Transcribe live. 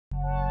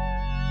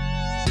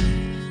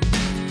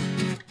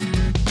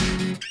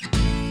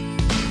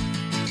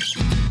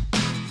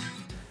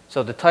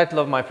So the title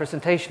of my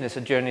presentation is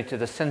A Journey to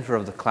the Center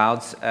of the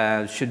Clouds.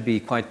 Should be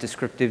quite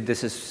descriptive.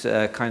 This is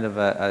kind of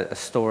a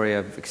story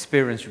of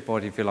experience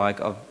report, if you like,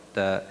 of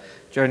the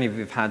journey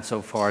we've had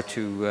so far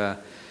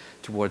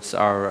towards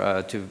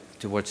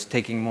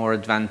taking more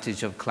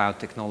advantage of cloud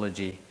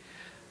technology.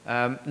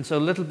 And so a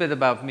little bit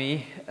about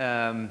me.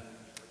 I'm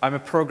a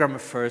programmer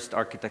first,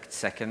 architect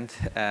second.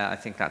 I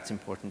think that's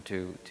important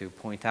to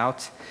point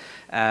out.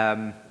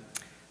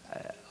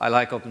 I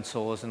like open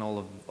source and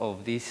all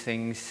of these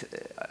things.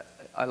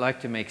 I like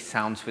to make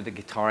sounds with the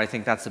guitar. I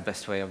think that's the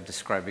best way of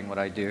describing what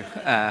I do.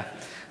 Yeah,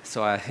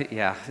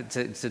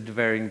 it's at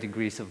varying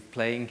degrees of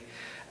playing.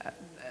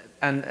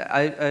 And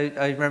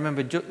I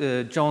remember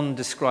John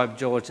described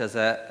George as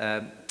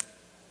a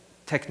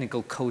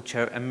technical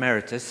co-chair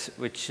emeritus,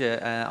 which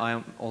I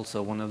am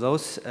also one of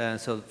those.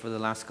 So for the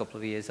last couple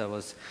of years, I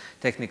was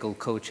technical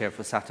co-chair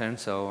for SATURN.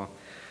 So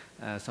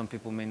some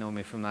people may know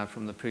me from that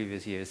from the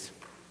previous years.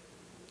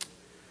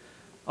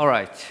 All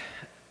right,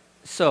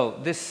 so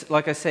this,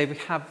 like I say, we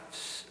have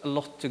a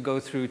lot to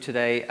go through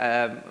today.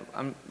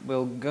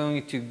 We're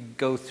going to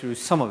go through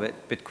some of it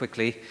a bit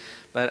quickly,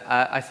 but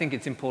I think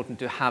it's important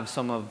to have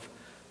some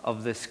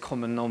of this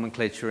common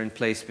nomenclature in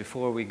place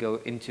before we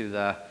go into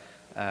the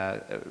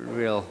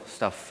real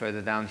stuff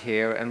further down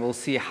here, and we'll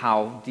see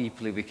how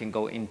deeply we can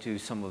go into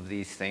some of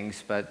these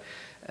things, but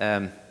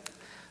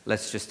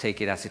let's just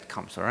take it as it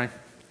comes, all right?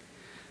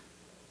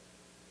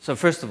 So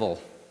first of all,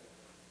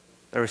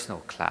 there is no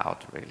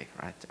cloud, really,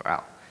 right?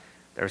 Well,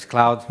 there's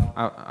cloud.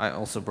 I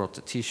also brought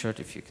the T-shirt.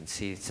 If you can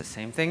see, it's the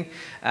same thing.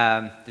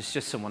 It's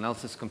just someone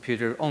else's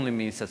computer. Only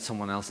means that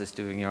someone else is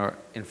doing your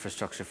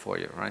infrastructure for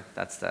you, right?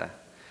 That's the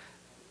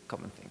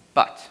common thing.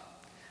 But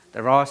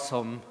there are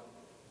some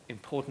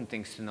important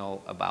things to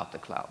know about the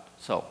cloud.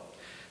 So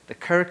the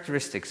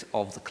characteristics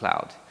of the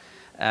cloud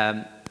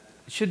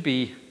should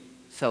be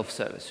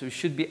self-service. So you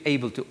should be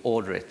able to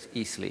order it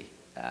easily.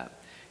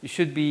 You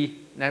should be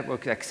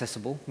network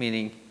accessible,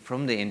 meaning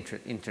from the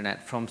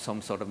internet, from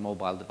some sort of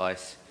mobile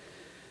device.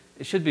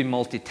 It should be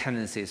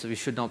multi-tenancy, so you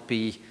should not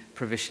be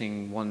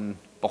provisioning one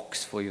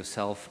box for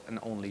yourself and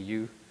only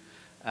you.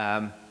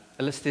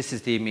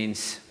 Elasticity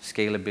means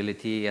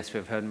scalability, as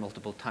we've heard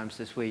multiple times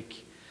this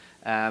week.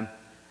 And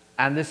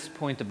this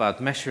point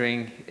about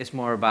measuring is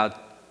more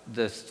about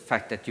the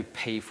fact that you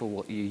pay for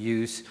what you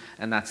use,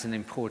 and that's an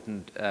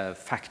important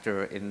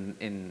factor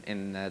in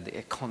the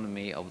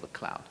economy of the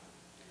cloud.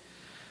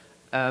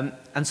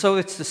 And so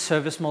it's the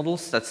service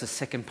models. That's the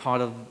second part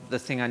of the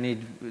thing I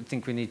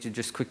think we need to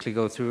just quickly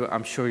go through.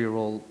 I'm sure you're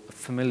all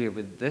familiar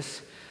with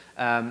this.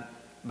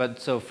 But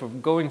so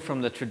going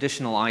from the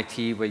traditional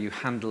IT, where you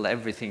handle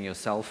everything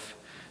yourself,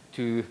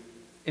 to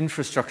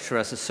infrastructure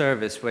as a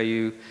service, where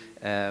you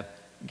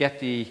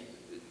get the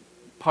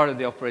part of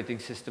the operating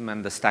system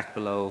and the stack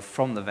below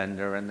from the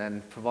vendor, and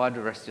then provide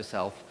the rest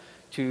yourself,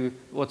 to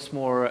what's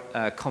more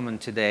common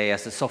today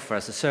as a software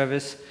as a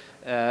service,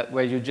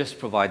 where you just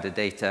provide the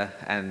data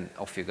and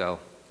off you go.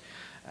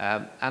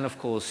 And of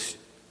course,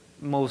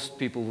 most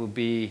people will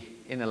be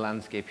in a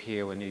landscape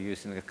here when you're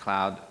using the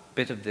cloud,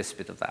 bit of this,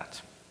 bit of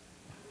that.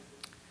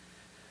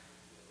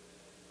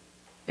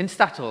 In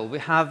Statoil, we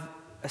have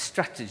a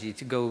strategy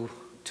to go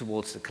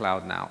towards the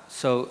cloud now.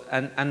 So,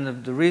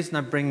 and the reason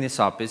I bring this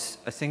up is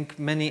I think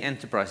many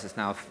enterprises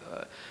now,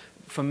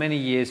 for many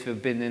years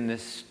we've been in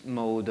this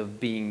mode of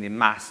being the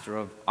master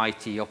of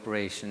IT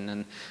operation,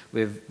 and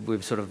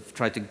we've sort of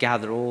tried to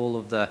gather all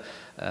of the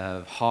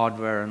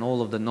hardware and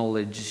all of the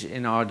knowledge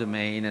in our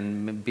domain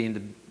and being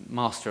the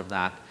master of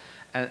that.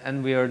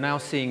 And we are now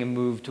seeing a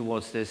move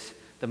towards this,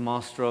 the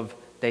master of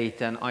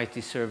data and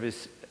IT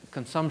service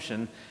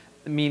consumption,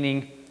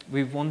 meaning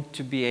we want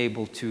to be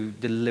able to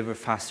deliver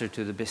faster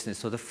to the business.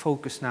 So the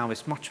focus now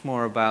is much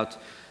more about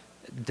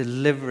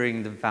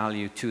delivering the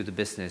value to the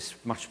business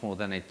much more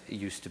than it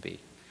used to be.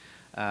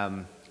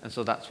 And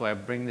so that's why I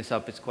bring this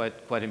up. It's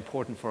quite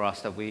important for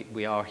us that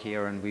we are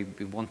here, and we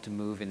want to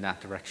move in that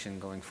direction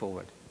going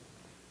forward.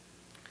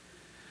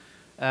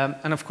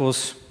 And of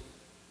course,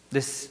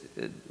 this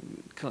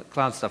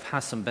cloud stuff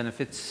has some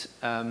benefits.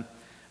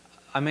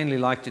 I mainly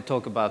like to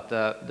talk about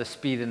the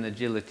speed and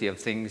agility of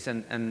things,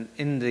 and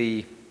in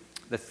the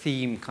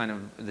theme kind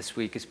of this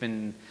week has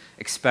been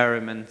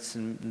experiments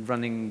and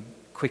running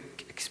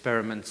quick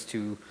experiments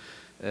to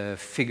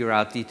figure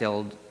out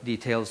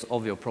details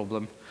of your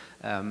problem.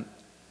 And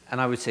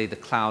I would say the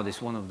cloud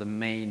is one of the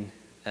main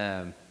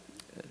the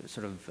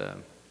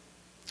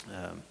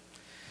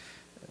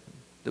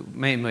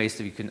main ways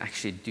that you can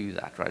actually do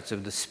that, right? So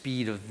the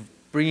speed of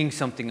bringing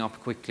something up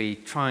quickly,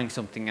 trying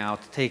something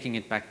out, taking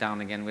it back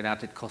down again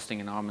without it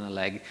costing an arm and a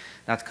leg,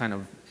 that kind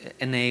of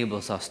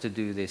enables us to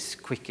do this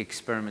quick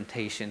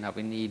experimentation that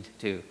we need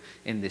to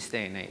in this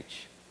day and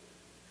age.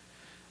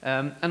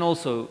 And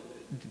also,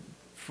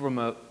 from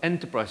an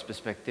enterprise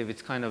perspective,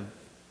 it's kind of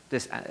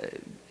this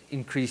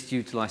increased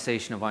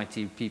utilization of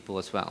IT people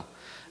as well.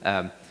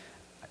 I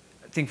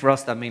think for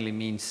us that mainly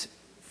means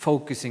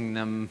focusing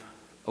them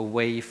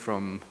away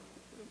from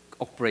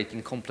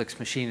operating complex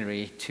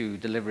machinery to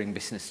delivering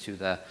business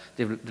to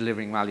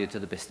delivering value to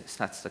the business.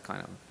 That's the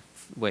kind of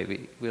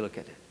way we look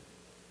at it.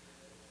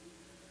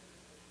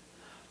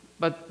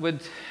 But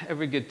with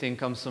every good thing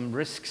comes some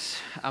risks.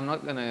 I'm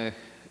not going to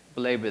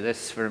belabor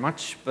this very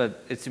much,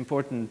 but it's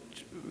important,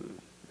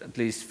 at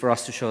least for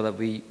us, to show that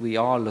we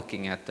are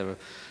looking at the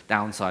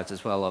downsides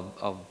as well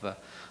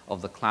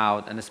of the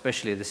cloud, and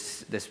especially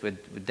this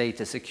with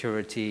data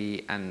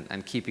security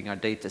and keeping our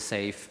data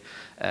safe.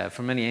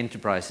 For many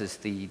enterprises,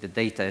 the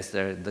data is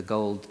the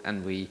gold,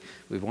 and we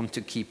want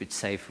to keep it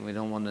safe, and we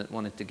don't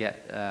want it to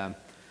get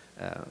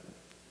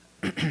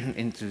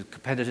into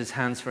competitors'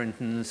 hands, for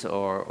instance,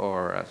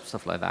 or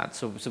stuff like that.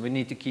 So we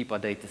need to keep our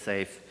data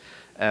safe.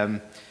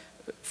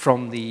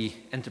 From the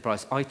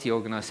enterprise IT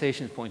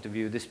organization's point of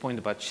view, this point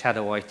about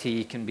shadow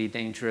IT can be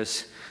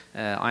dangerous.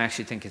 I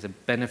actually think it's a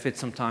benefit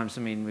sometimes.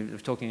 I mean, we were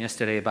talking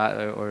yesterday about,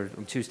 or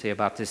on Tuesday,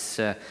 about this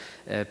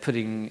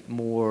putting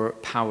more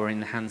power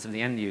in the hands of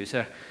the end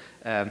user.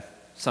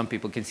 Some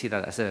people can see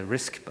that as a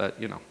risk, but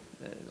you know,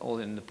 all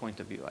in the point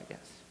of view, I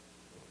guess.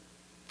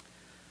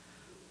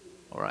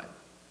 All right.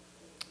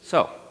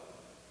 So,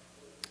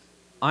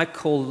 I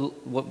call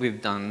what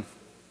we've done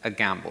a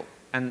gamble.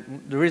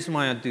 And the reason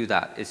why I do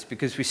that is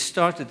because we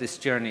started this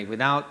journey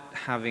without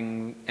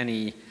having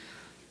any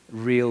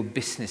real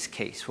business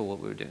case for what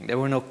we were doing. There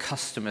were no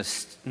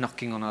customers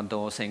knocking on our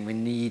door saying we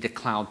need a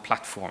cloud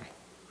platform.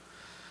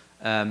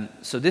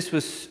 So this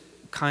was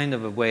kind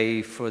of a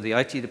way for the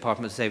IT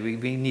department to say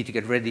we need to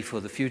get ready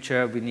for the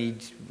future.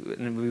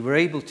 And we were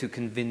able to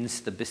convince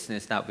the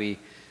business that we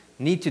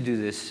need to do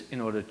this in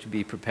order to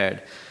be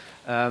prepared.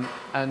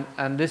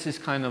 And this is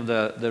kind of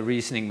the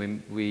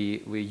reasoning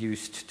we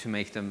used to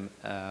make them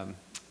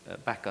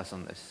back us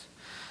on this.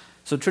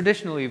 So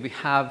traditionally, we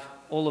have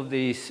all of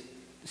these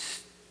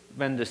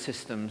vendor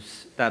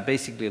systems that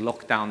basically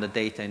lock down the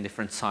data in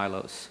different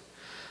silos.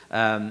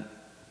 And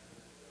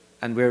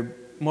we're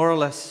more or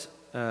less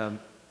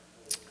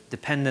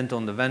dependent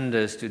on the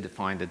vendors to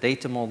define the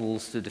data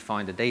models, to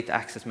define the data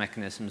access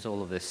mechanisms,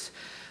 all of this.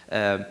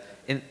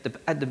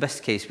 At the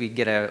best case, we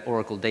get an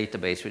Oracle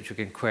database which we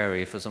can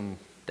query for some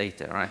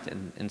data, right,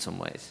 in some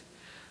ways.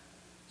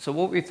 So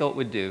what we thought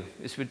we'd do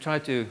is we'd try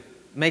to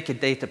make a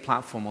data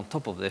platform on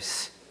top of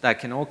this that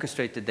can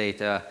orchestrate the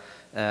data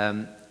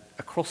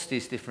across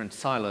these different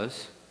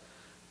silos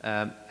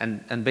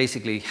and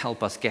basically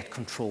help us get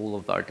control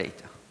of our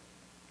data.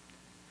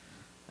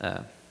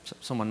 So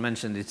someone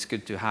mentioned it's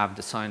good to have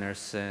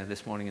designers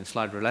this morning in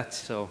slide roulette,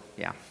 so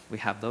yeah, we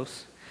have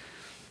those.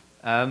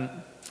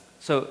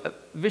 So a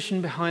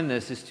vision behind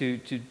this is to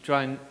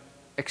try and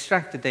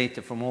extract the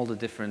data from all the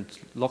different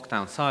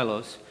lockdown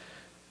silos,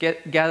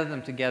 gather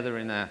them together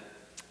in a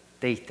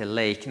data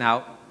lake.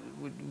 Now,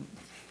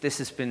 this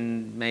has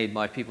been made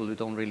by people who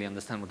don't really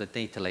understand what a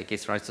data lake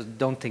is, right? So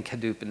don't think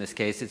Hadoop in this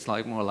case. It's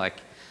more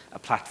like a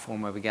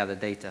platform where we gather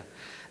data.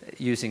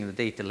 Using the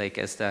data lake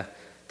as the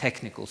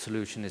technical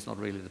solution is not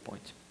really the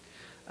point.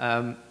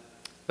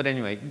 But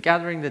anyway,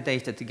 gathering the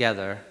data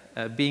together,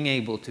 being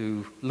able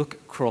to look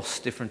across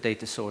different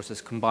data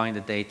sources, combine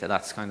the data,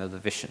 that's kind of the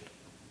vision.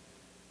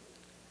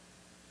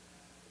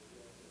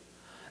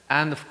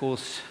 And of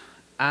course,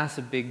 as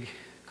a big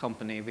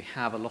company, we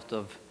have a lot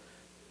of,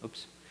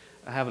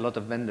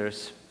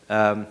 vendors.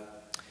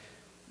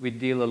 We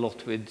deal a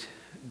lot with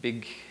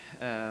big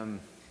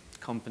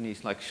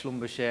companies like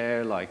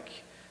Schlumberger, like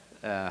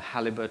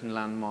Halliburton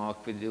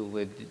Landmark. We deal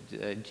with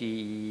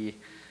GE,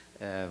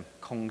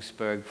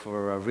 Kongsberg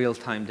for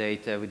real-time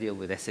data. We deal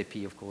with SAP,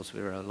 of course.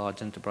 We're a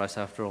large enterprise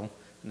after all,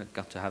 and it's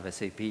got to have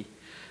SAP.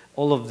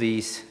 All of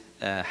these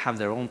have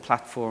their own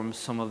platforms.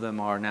 Some of them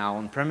are now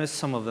on-premise.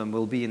 Some of them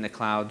will be in the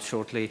cloud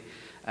shortly.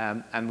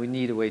 And we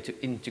need a way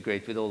to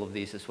integrate with all of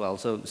these as well.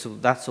 So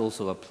that's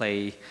also a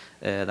play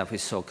that we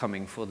saw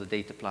coming for the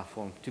data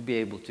platform, to be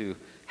able to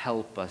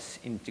help us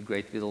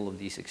integrate with all of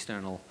these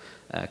external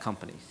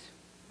companies.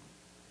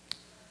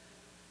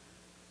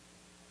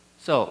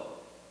 So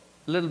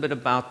a little bit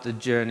about the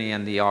journey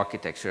and the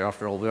architecture.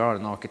 After all, we are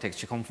an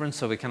architecture conference,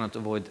 so we cannot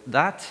avoid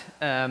that.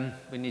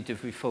 We need to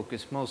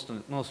refocus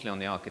mostly on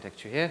the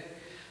architecture here.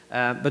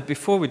 But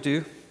before we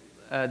do,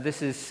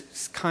 this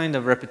is kind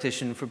of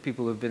repetition for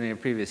people who've been here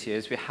previous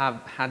years. We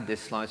have had these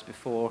slides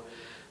before,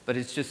 but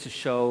it's just to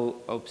show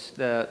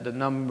the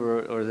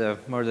number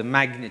or the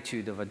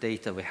magnitude of the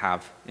data we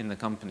have in the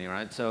company,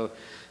 right? So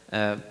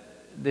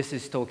this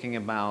is talking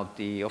about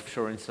the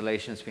offshore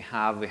installations we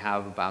have. We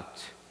have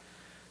about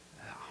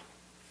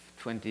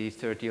 20,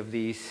 30 of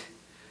these,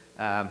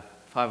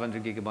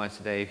 500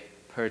 gigabytes a day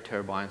per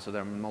turbine, so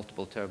there are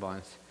multiple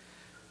turbines,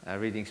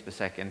 readings per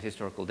second,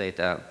 historical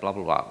data, blah,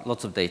 blah, blah.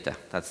 Lots of data,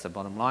 that's the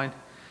bottom line.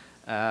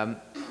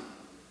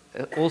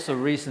 Also,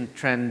 recent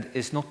trend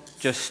is not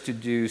just to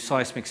do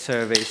seismic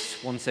surveys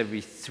once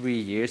every 3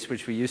 years,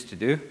 which we used to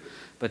do,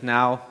 but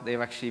now they've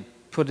actually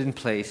put in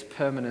place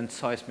permanent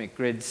seismic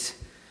grids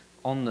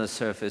on the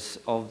surface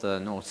of the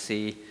North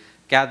Sea,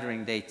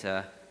 gathering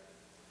data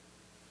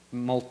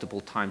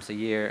multiple times a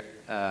year,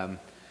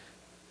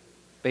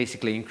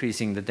 basically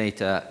increasing the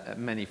data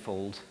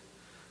manyfold.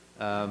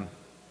 Oops,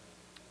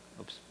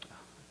 I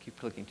keep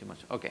clicking too much.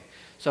 Okay,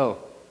 so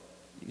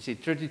you see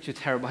 32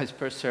 terabytes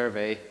per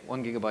survey,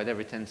 1 gigabyte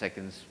every 10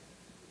 seconds.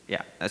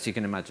 Yeah, as you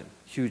can imagine,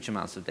 huge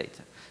amounts of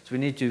data. So we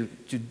need to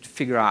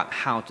figure out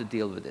how to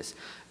deal with this.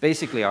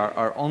 Basically,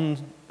 our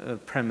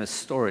on-premise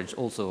storage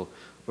also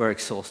were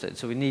exhausted,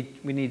 so we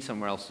need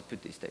somewhere else to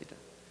put these data.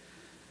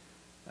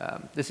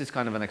 This is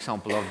kind of an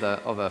example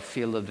of a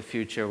field of the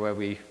future where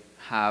we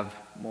have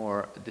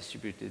more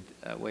distributed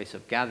ways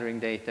of gathering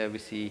data. We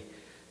see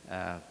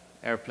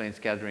airplanes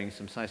gathering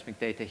some seismic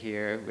data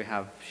here. We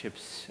have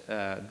ships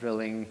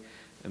drilling,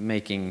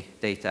 making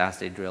data as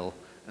they drill,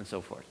 and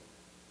so forth.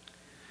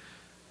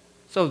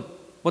 So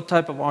what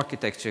type of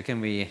architecture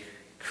can we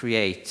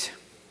create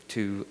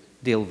to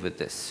deal with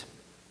this?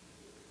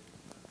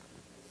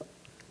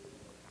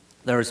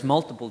 There is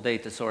multiple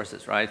data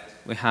sources, right?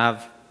 We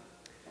have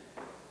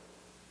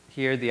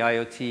here the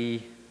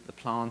IoT, the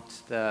plant,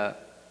 the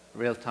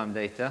real-time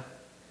data.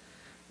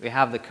 We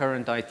have the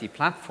current IT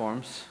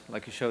platforms,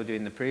 like I showed you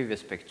in the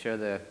previous picture,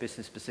 the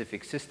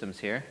business-specific systems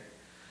here.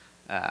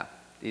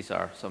 These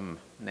are some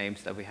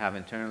names that we have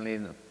internally,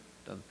 and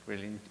don't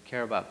really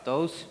care about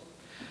those.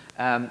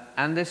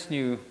 And this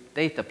new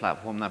data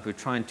platform that we're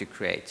trying to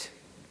create.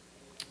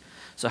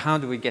 So how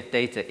do we get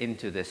data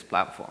into this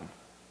platform?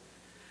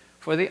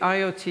 For the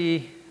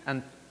IoT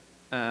and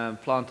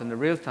plant and the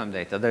real-time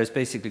data, there's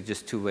basically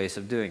just two ways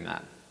of doing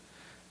that.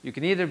 You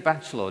can either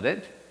batch load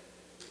it,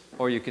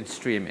 or you can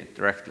stream it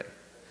directly.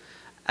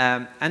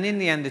 And in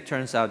the end, it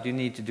turns out you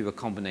need to do a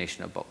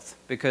combination of both.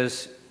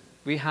 Because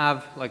we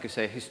have, like I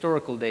say,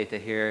 historical data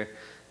here.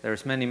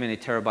 There's many, many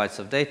terabytes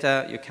of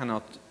data. You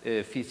cannot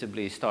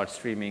feasibly start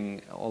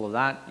streaming all of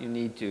that. You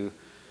need to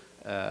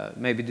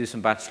maybe do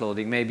some batch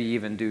loading, maybe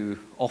even do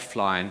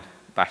offline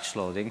batch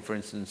loading. For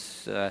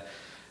instance,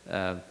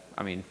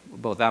 I mean,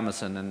 both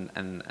Amazon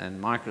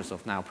and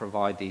Microsoft now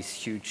provide these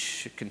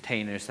huge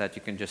containers that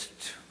you can just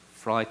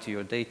fly to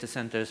your data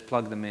centers,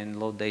 plug them in,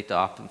 load data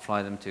up, and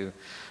fly them to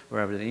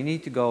wherever they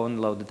need to go and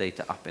load the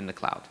data up in the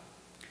cloud.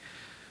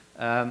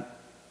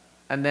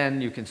 And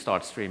then you can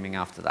start streaming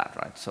after that,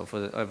 right? So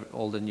for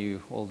all the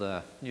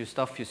new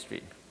stuff you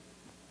stream.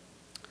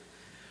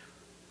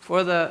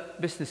 For the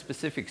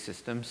business-specific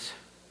systems,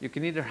 you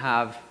can either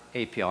have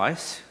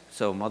APIs.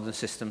 So modern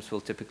systems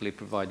will typically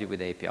provide you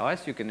with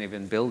APIs. You can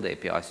even build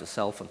APIs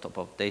yourself on top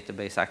of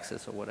database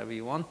access or whatever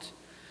you want.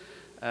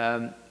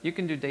 You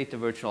can do data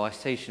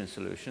virtualization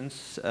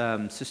solutions.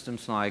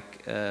 Systems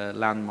like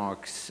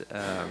Landmarks,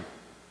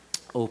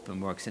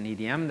 OpenWorks, and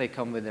EDM, they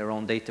come with their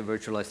own data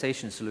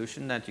virtualization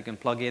solution that you can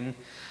plug in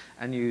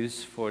and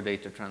use for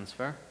data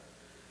transfer.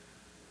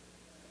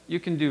 You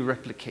can do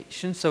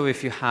replication. So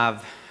if you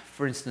have,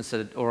 for instance,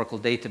 an Oracle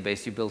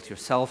database you built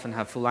yourself and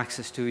have full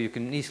access to, you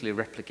can easily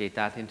replicate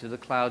that into the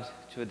cloud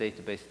to a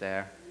database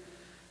there.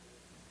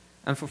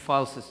 And for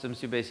file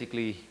systems, you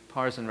basically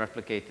parse and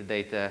replicate the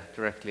data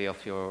directly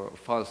off your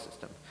file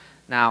system.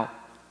 Now,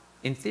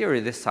 in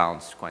theory, this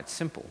sounds quite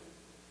simple,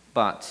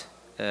 but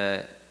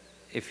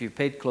if you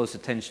paid close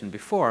attention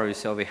before, you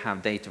saw we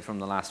have data from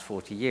the last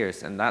 40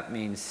 years, and that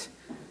means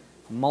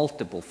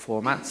multiple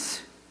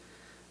formats,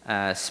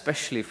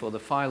 especially for the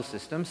file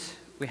systems.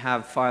 We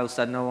have files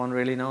that no one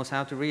really knows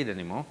how to read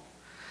anymore.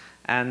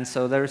 And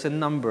so there's a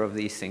number of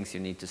these things you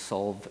need to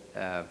solve.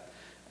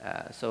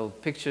 So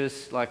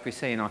pictures, like we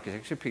say in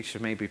architecture,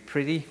 pictures may be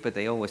pretty, but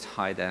they always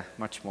hide a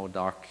much more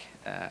dark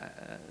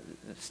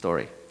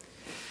story.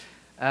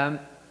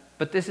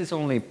 But this is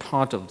only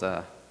part of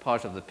the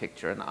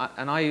picture,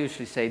 and I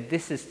usually say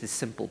this is the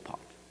simple part.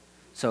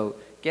 So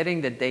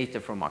getting the data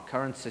from our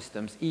current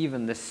systems,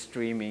 even this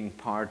streaming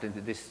part,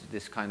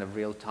 this kind of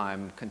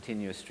real-time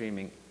continuous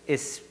streaming,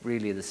 is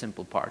really the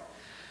simple part.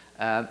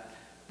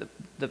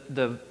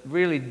 The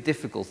really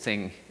difficult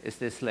thing is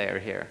this layer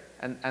here,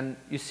 and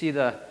you see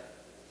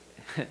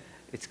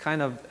it's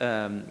kind of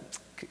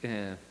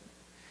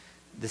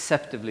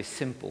deceptively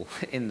simple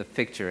in the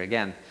picture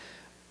again.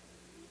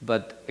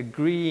 But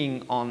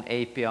agreeing on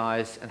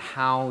APIs and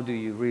how do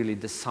you really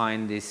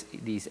design these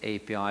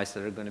APIs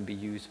that are going to be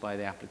used by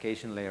the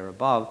application layer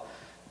above,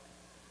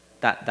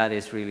 that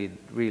is really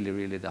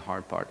the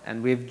hard part.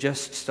 And we've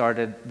just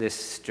started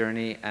this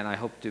journey, and I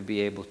hope to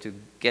be able to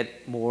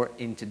get more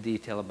into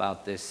detail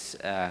about this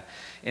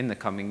in the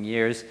coming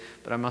years.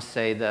 But I must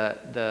say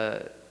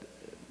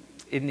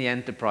in the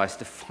enterprise,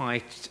 the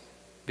fight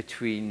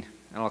between,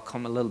 and I'll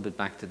come a little bit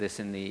back to this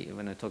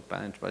when I talk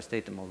about enterprise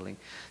data modeling,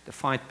 the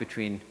fight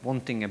between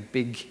wanting a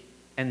big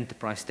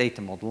enterprise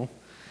data model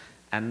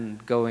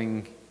and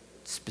going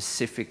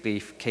specifically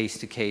case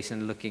to case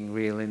and looking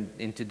real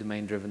into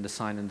domain-driven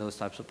design and those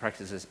types of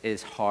practices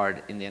is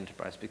hard in the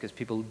enterprise, because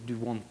people do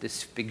want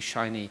this big,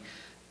 shiny,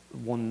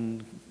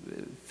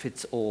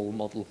 one-fits-all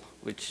model,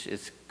 which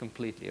is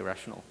completely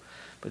irrational.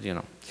 But you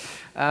know.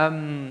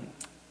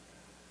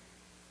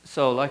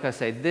 So like I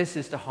say, this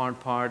is the hard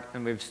part,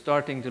 and we're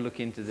starting to look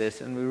into this,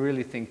 and we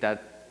really think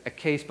that a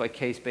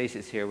case-by-case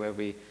basis here, where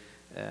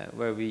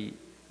we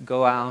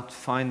go out,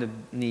 find the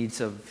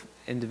needs of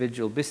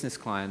individual business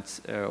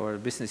clients or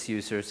business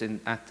users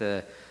at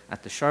the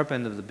sharp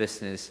end of the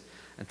business,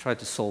 and try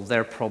to solve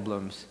their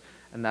problems,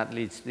 and that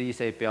leads to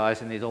these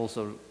APIs, and it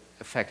also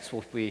affects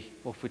what we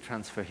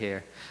transfer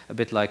here. A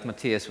bit like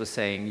Matthias was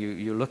saying,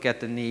 you look at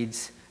the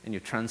needs and you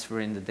transfer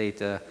in the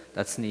data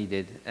that's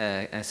needed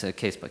as a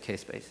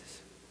case-by-case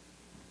basis.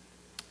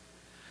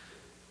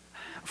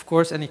 Of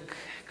course, any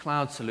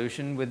cloud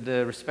solution with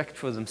the respect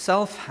for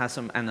themselves has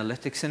some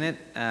analytics in it.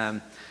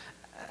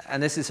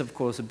 And this is, of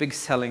course, a big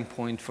selling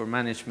point for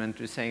management,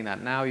 who's saying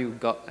that now you've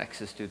got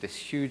access to this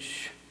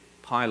huge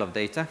pile of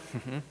data,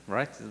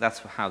 right? That's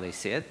how they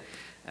see it.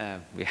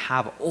 We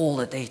have all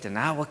the data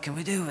now. What can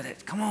we do with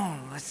it? Come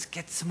on, let's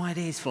get some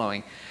ideas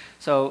flowing.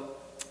 So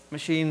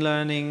machine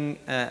learning,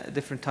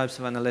 different types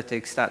of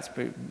analytics, that's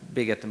pretty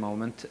big at the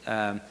moment.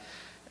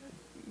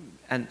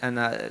 And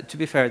to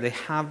be fair, they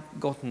have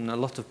gotten a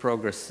lot of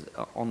progress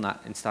on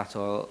that in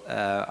Statoil.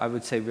 I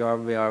would say we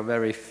are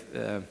very,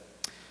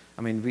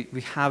 I mean,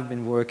 we have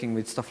been working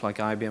with stuff like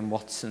IBM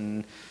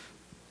Watson,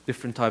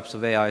 different types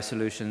of AI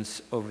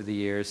solutions over the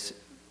years,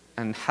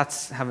 and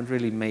haven't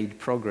really made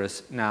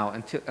progress now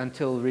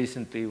until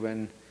recently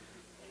when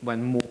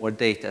more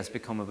data has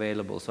become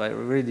available. So I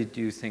really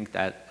do think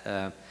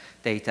that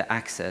data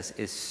access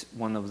is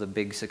one of the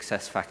big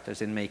success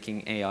factors in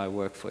making AI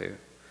work for you.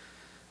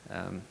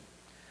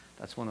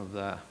 That's one of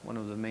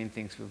the main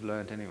things we've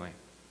learned anyway.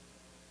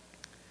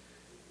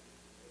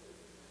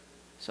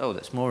 So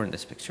there's more in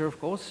this picture, of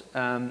course.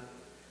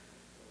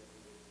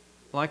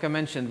 Like I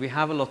mentioned, we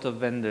have a lot of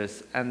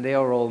vendors, and they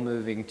are all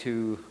moving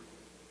to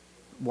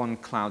one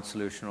cloud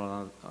solution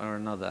or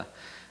another.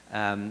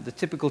 The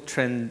typical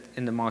trend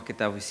in the market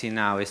that we see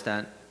now is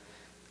that,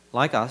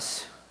 like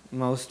us,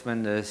 most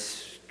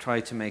vendors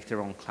try to make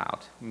their own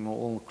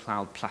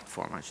cloud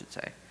platform, I should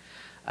say.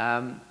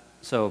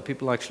 So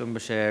people like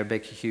Schlumberger,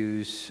 Baker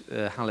Hughes,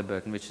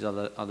 Halliburton, which is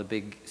other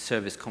big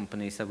service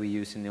companies that we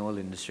use in the oil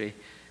industry,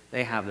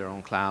 they have their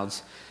own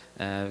clouds.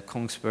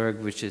 Kongsberg,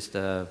 which is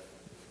the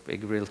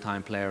big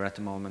real-time player at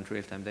the moment,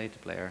 real-time data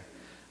player,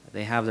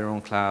 they have their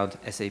own cloud.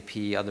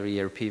 SAP, other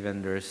ERP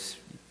vendors,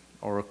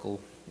 Oracle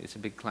is a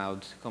big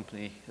cloud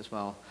company as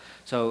well.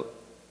 So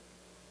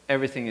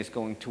everything is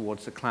going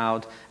towards the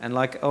cloud. And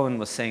like Owen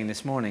was saying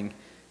this morning,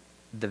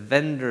 the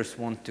vendors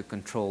want to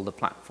control the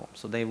platform.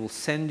 So they will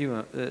sell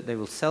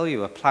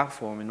you a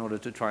platform in order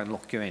to try and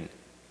lock you in.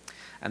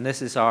 And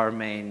this is our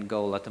main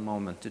goal at the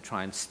moment, to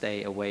try and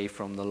stay away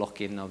from the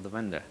lock-in of the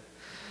vendor.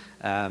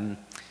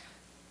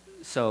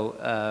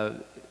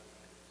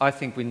 I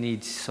think we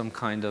need some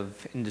kind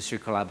of industry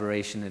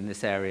collaboration in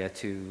this area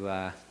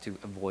to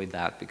avoid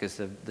that, because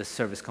the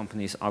service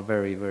companies are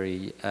very,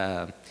 very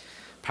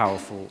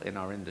powerful in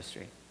our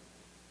industry.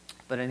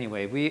 But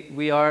anyway,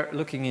 we are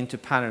looking into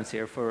patterns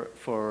here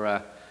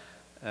for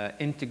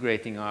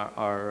integrating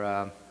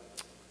our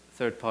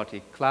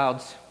third-party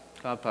cloud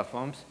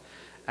platforms,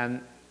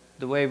 and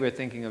the way we're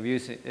thinking of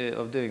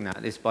doing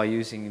that is by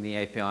using the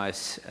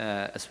APIs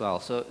as well.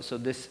 So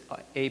this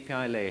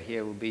API layer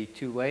here will be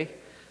two-way,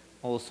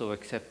 also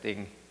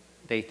accepting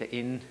data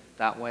in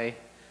that way,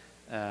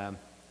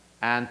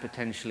 and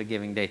potentially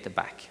giving data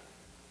back.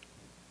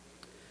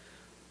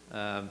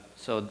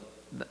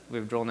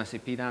 We've drawn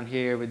SAP down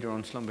here, we've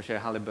drawn Schlumberger,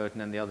 Halliburton,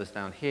 and the others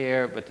down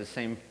here, but the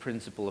same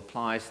principle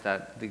applies,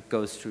 that it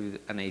goes through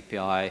an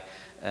API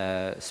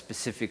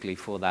specifically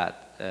for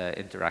that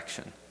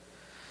interaction.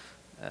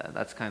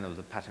 That's kind of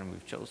the pattern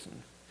we've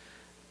chosen.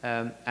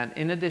 And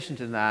in addition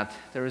to that,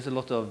 there is a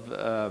lot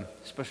of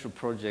special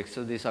projects.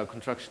 So these are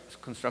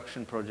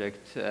construction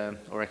projects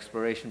or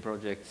exploration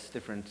projects,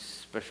 different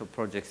special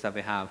projects that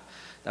we have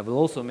that will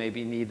also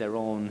maybe need their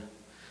own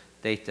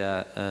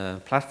data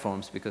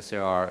platforms, because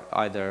there are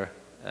either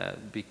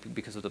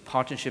because of the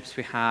partnerships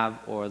we have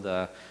or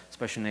the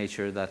special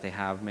nature that they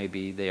have.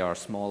 Maybe they are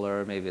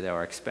smaller, maybe there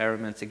are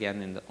experiments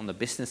again on the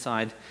business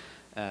side,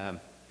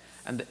 and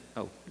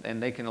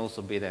they can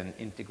also be then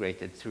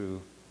integrated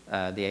through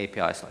the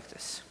APIs like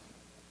this.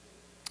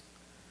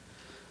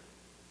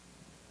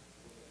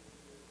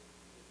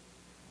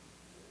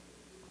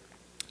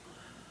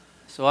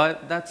 So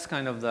that's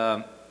kind of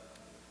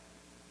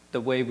the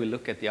way we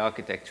look at the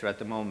architecture at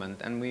the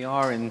moment, and we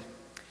are in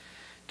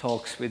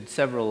talks with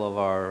several of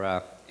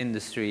our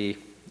industry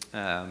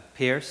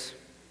peers,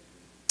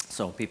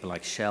 so people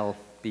like Shell,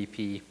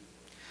 BP,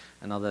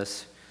 and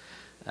others,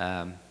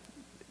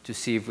 to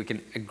see if we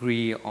can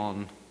agree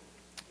on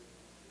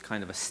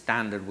kind of a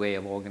standard way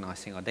of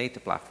organizing our data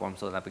platform,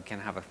 so that we can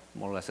have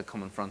more or less a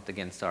common front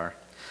against our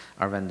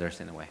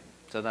vendors in a way.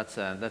 So that's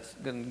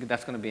going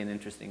to be an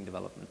interesting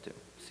development to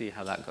see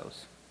how that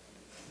goes.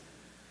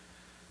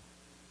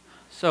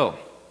 So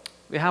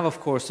we have, of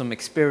course, some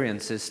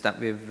experiences that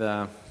we've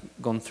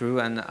gone through,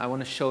 and I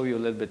want to show you a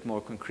little bit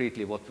more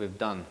concretely what we've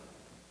done.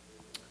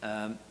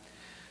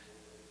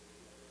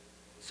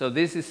 So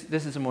this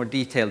is a more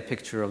detailed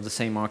picture of the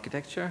same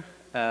architecture.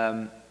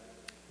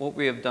 What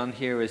we have done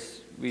here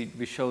is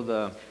we show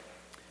the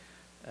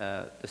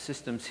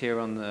systems here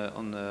on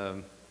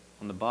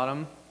the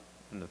bottom,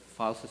 and the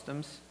file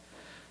systems,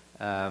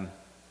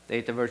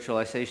 data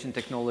virtualization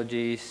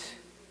technologies,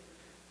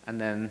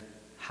 and then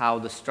how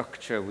the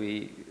structure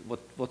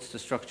what's the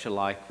structure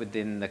like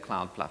within the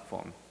cloud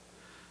platform.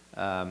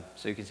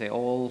 So you can say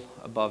all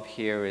above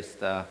here is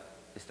the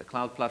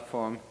cloud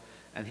platform,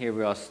 and here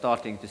we are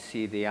starting to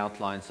see the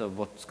outlines of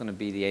what's going to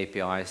be the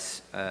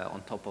APIs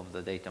on top of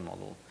the data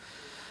model.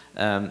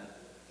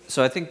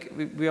 So I think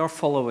we are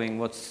following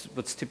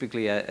what's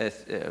typically a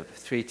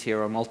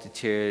three-tier or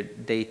multi-tier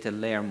data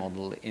layer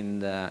model in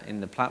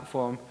the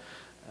platform.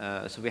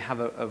 So we have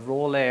a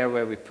raw layer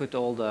where we put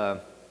all the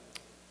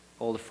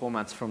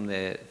formats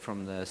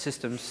from the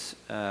systems,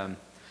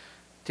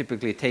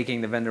 typically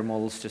taking the vendor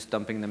models, just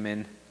dumping them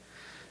in,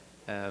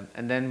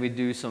 and then we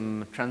do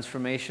some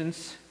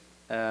transformations.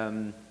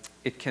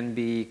 It can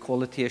be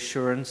quality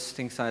assurance,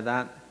 things like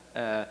that.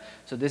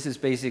 So this is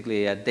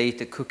basically a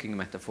data cooking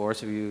metaphor.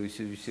 So you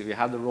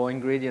have the raw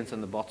ingredients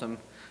on the bottom,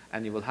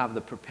 and you will have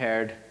the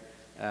prepared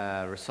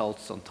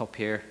results on top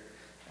here,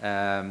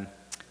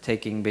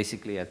 taking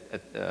basically a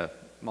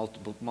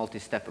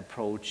multi-step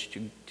approach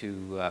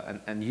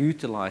and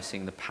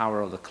utilizing the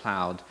power of the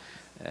cloud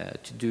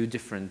to do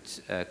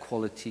different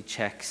quality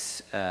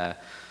checks, and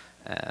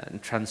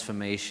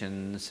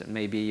transformations, and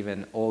maybe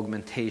even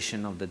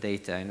augmentation of the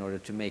data in order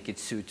to make it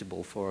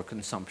suitable for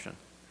consumption.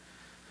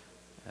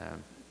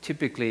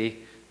 Typically,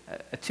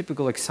 a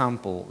typical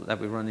example that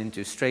we run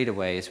into straight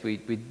away is we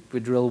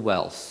drill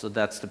wells. So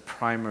that's the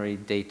primary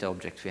data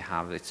object we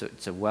have.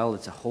 It's a well,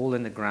 it's a hole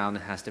in the ground,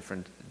 it has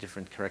different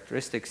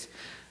characteristics.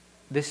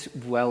 This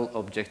well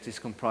object is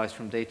comprised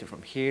from data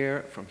from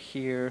here, from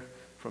here,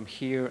 from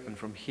here, and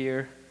from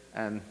here,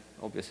 and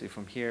obviously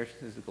from here.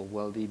 This is called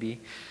well DB.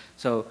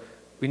 So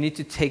we need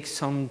to take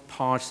some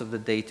parts of the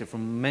data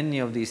from many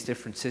of these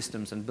different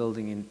systems and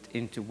building it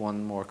into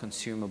one more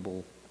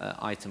consumable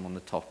item on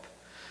the top.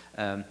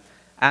 And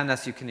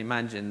as you can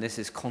imagine, this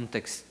is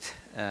context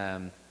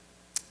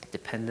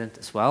dependent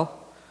as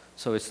well.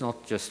 So it's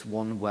not just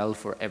one well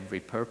for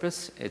every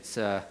purpose. It's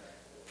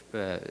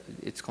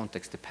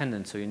context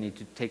dependent, so you need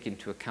to take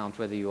into account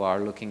whether you are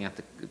looking at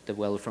the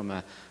well from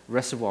a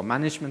reservoir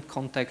management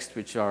context,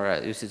 which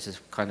is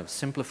a kind of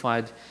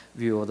simplified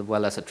view of the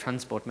well as a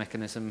transport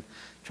mechanism,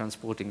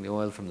 transporting the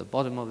oil from the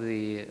bottom of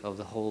the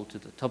hole to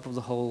the top of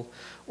the hole,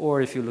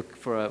 or if you look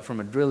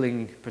from a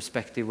drilling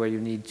perspective where you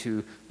need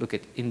to look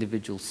at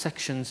individual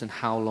sections and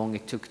how long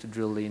it took to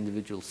drill the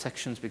individual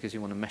sections because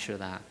you want to measure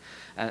that.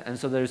 And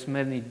so there's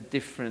many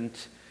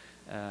different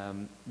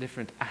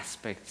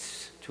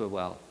aspects to a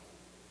well,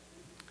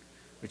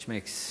 which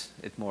makes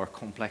it more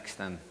complex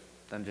than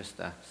just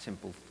a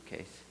simple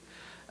case.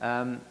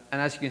 And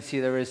as you can see,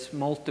 there is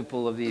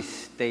multiple of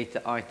these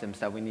data items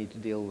that we need to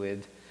deal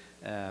with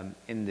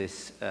in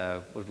this,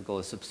 what we call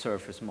a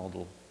subsurface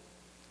model.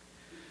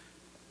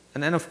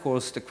 And then, of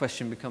course, the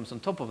question becomes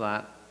on top of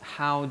that,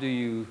 how do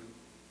you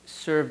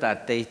serve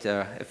that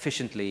data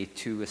efficiently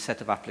to a set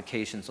of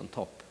applications on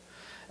top?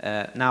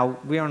 Now,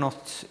 we are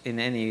not in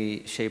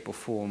any shape or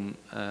form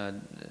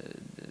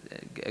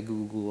a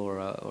Google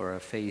or a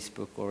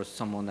Facebook or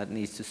someone that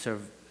needs to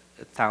serve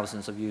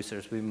thousands of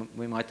users.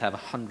 We might have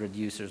 100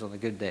 users on a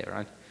good day,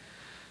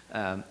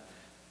 right?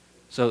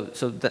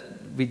 So that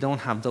we don't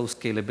have those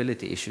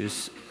scalability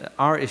issues.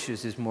 Our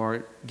issues is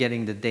more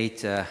getting the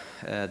data,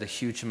 the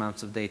huge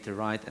amounts of data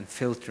right, and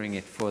filtering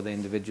it for the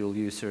individual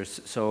users.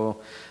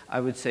 So I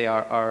would say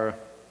our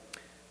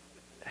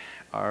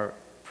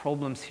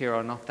problems here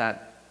are not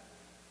that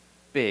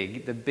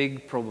big. The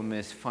big problem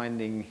is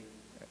finding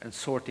and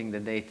sorting the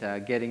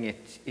data, getting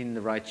it in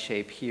the right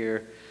shape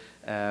here,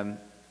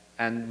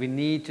 and we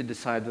need to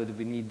decide whether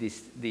we need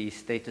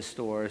these data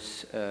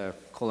stores,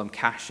 call them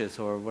caches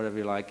or whatever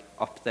you like,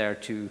 up there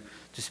to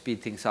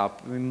speed things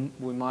up.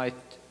 We might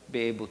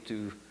be able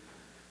to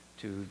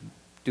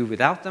do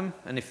without them,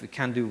 and if we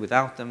can do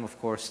without them, of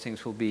course,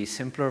 things will be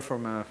simpler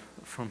from a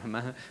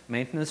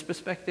maintenance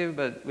perspective,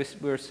 but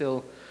we're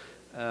still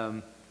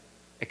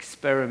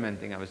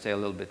experimenting, I would say, a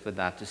little bit with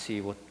that to see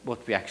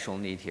what we actually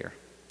need here.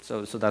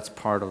 So that's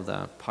part of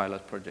the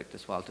pilot project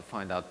as well, to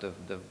find out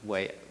the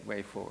way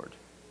forward.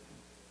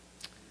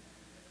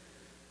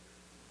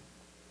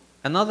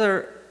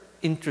 Another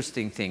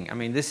interesting thing, I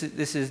mean, this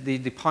is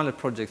the pilot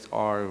projects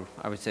are,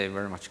 I would say,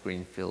 very much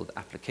greenfield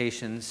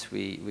applications.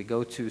 We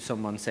go to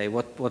someone, say,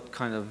 what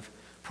kind of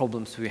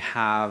problems do we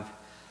have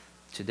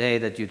today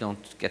that you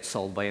don't get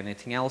solved by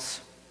anything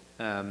else?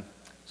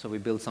 So we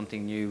build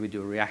something new, we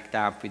do a React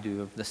app, we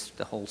do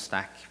the whole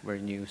stack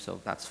very new, so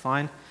that's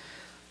fine.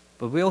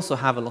 But we also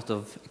have a lot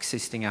of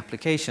existing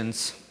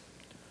applications,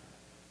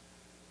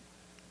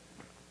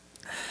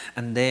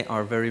 and they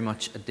are very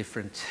much a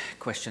different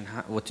question,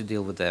 what to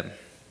deal with them.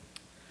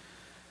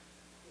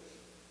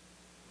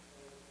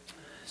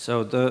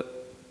 So the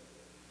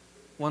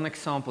one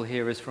example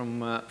here is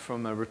from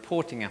a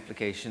reporting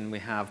application we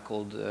have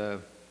called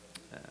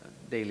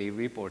daily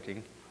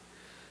reporting.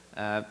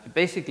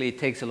 Basically, it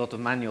takes a lot of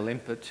manual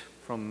input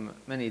from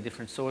many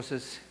different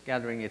sources,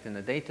 gathering it in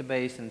a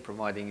database and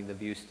providing the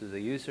views to the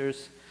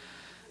users.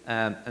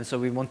 And so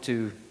we want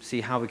to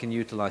see how we can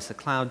utilize the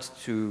cloud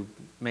to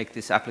make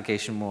this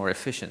application more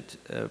efficient.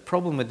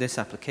 Problem with this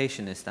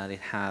application is that it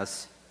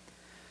has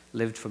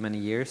lived for many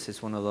years.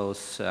 It's one of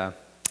those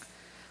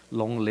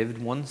long-lived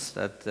ones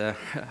that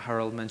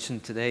Harald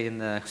mentioned today in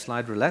the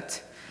slide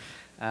roulette.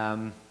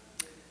 And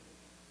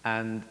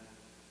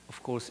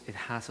of course, it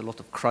has a lot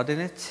of CRUD in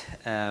it.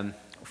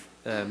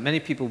 Many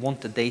people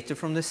want the data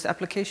from this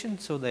application,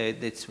 so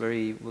it's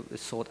very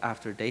sought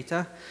after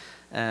data.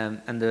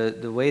 And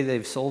the way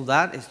they've solved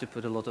that is to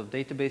put a lot of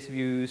database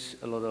views,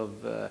 a lot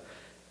of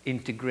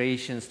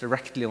integrations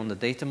directly on the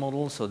data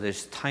model. So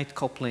there's tight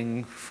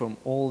coupling from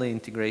all the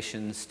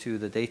integrations to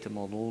the data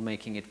model,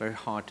 making it very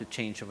hard to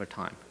change over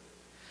time.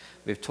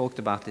 We've talked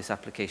about this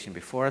application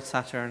before at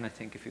SATURN. I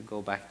think if you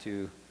go back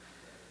to,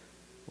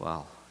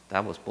 well,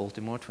 that was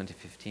Baltimore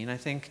 2015, I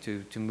think,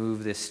 to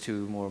move this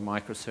to more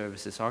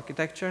microservices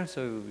architecture.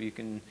 So you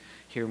can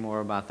hear more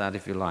about that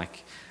if you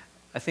like.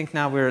 I think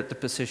now we're at the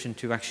position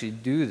to actually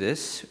do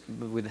this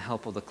with the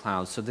help of the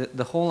cloud. So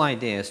the whole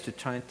idea is to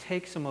try and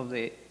take some of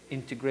the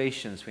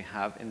integrations we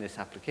have in this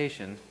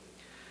application,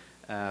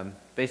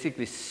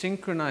 basically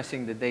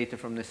synchronizing the data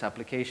from this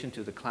application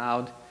to the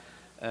cloud,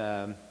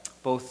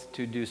 both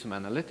to do some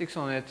analytics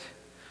on it,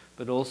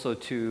 but also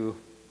to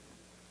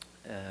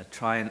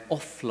try and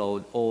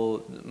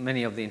offload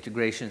many of the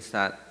integrations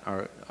that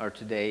are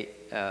today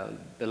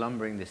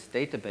belumbering this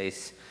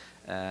database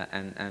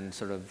and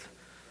sort of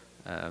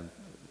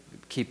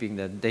keeping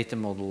the data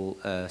model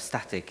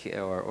static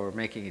or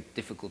making it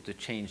difficult to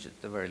change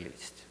at the very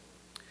least.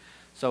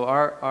 So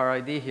our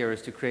idea here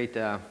is to create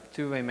a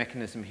two-way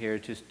mechanism here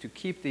to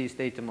keep these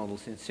data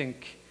models in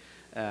sync,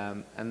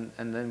 and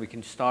then we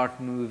can start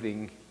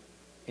moving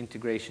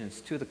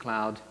integrations to the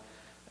cloud,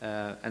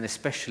 and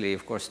especially,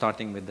 of course,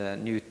 starting with the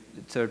new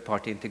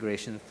third-party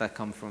integrations that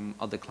come from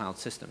other cloud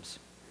systems.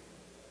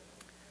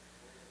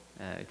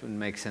 It wouldn't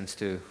make sense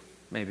to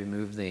maybe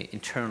move the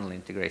internal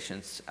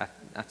integrations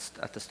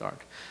at the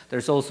start.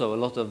 There's also a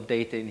lot of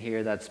data in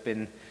here that's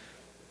been,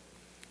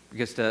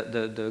 because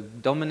the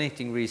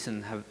dominating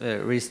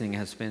reasoning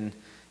has been,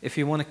 if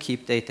you want to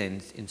keep data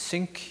in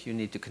sync, you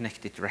need to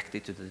connect it directly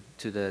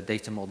to the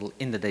data model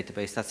in the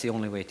database. That's the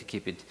only way to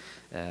keep it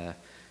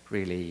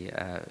really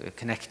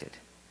connected.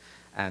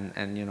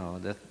 And you know,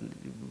 that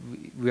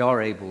we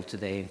are able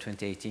today in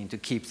 2018 to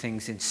keep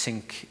things in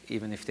sync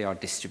even if they are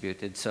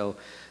distributed. So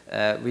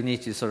we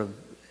need to sort of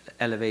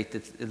elevate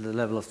the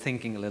level of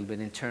thinking a little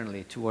bit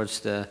internally towards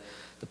the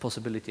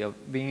possibility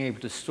of being able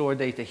to store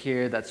data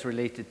here that's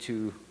related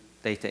to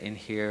data in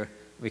here.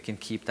 We can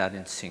keep that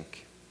in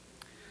sync.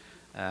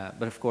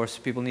 But of course,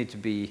 people need to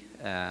be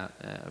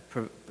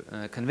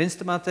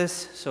convinced about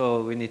this,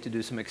 so we need to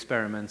do some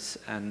experiments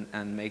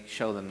and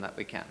show them that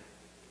we can.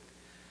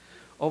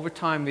 Over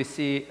time, we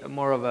see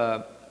more of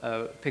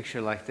a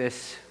picture like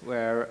this,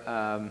 where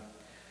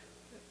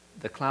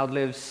the cloud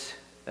lives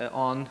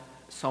on,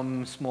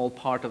 some small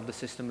part of the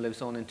system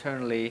lives on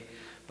internally,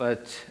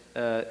 but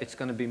it's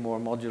going to be more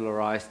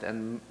modularized,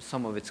 and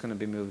some of it's going to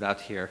be moved out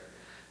here.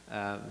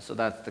 So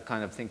that's the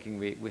kind of thinking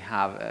we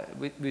have.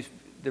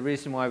 The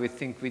reason why we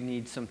think we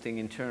need something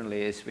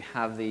internally is we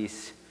have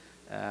these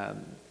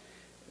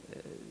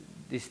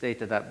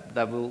data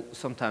that will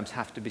sometimes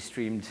have to be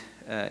streamed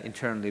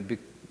internally,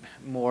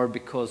 more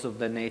because of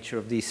the nature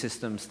of these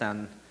systems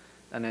than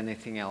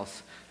anything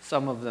else.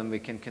 Some of them we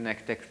can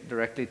connect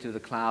directly to the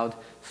cloud.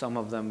 Some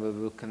of them we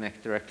will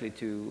connect directly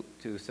to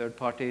third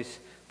parties,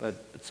 but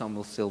some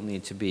will still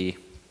need to be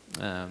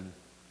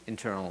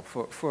internal,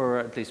 for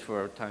at least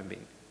for a time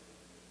being.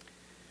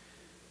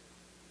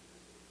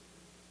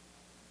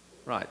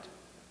 Right.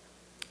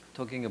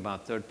 Talking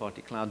about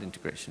third-party cloud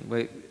integration.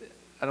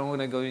 I don't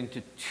want to go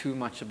into too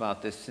much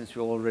about this since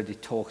we already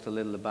talked a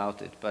little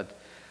about it, but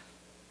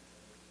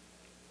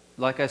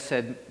like I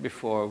said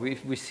before,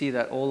 we see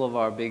that all of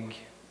our big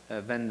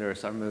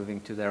vendors are moving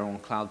to their own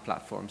cloud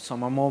platforms.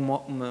 Some are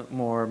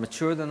more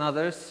mature than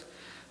others.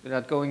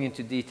 Without going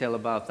into detail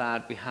about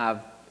that, we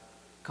have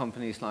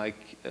companies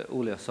like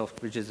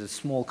Oliasoft, which is a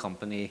small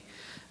company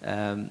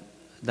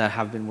that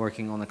have been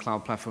working on a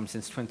cloud platform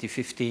since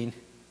 2015.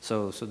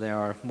 So they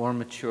are more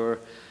mature,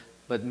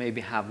 but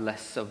maybe have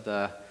less of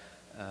the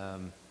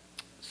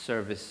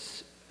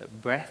service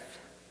breadth,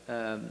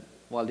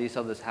 while these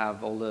others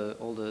have all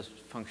the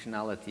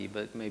functionality,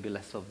 but maybe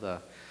less of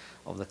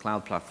the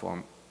cloud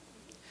platform.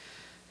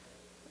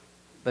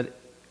 But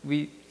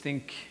we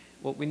think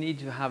what we need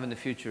to have in the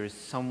future is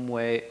some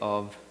way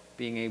of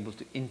being able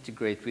to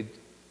integrate with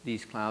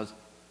these clouds,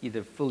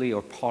 either fully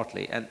or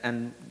partly.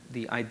 And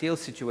the ideal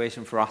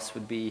situation for us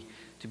would be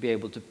to be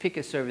able to pick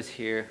a service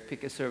here,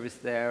 pick a service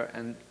there,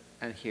 and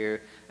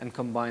here, and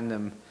combine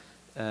them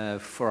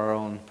for our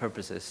own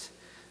purposes.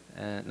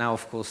 Now,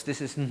 of course,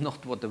 this is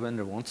not what the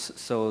vendor wants,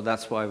 so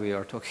that's why we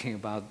are talking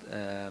about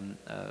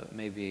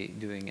maybe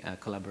doing a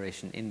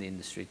collaboration in the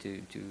industry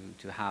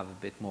to have a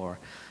bit more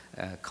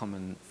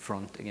common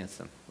front against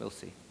them. We'll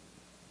see.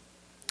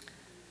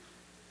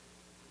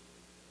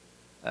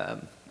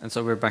 And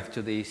so we're back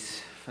to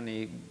these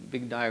funny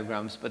big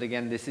diagrams, but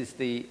again, this is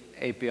the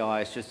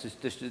APIs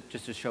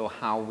just to show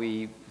how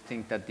we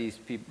think that these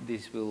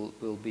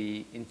will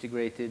be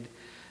integrated.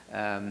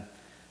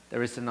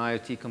 There is an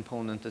IoT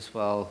component as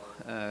well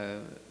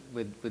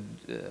with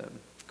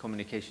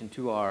communication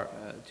to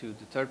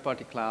the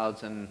third-party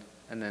clouds and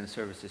then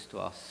services to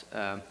us.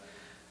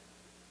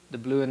 The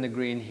blue and the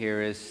green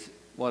here is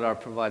what are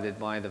provided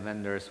by the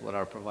vendors, what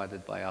are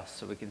provided by us.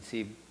 So we can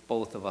see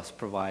both of us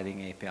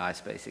providing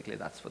APIs, basically.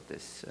 That's what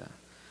this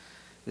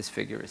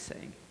figure is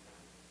saying.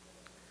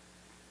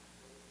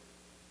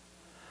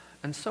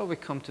 And so we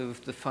come to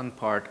the fun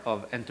part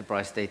of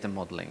enterprise data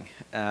modeling.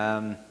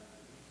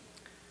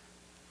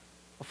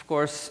 Of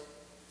course,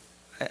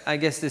 I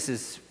guess this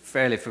is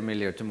fairly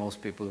familiar to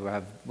most people who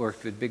have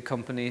worked with big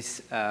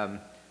companies.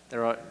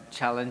 There are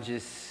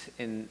challenges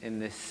in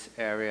this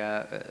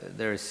area.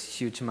 There's a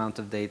huge amount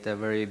of data,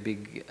 very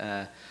big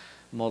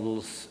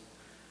models.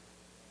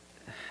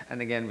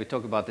 And again, we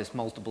talk about this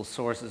multiple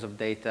sources of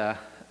data,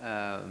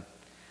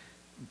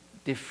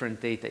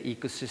 different data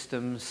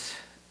ecosystems,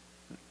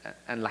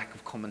 and lack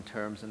of common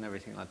terms and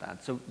everything like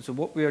that. So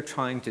what we are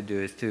trying to do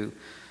is to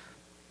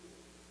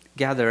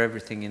gather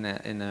everything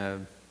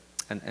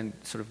and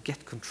sort of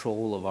get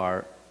control of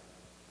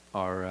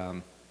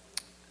our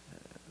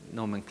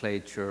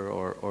nomenclature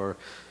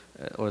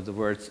or the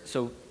words.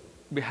 So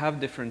we have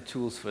different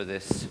tools for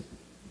this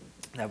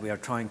that we are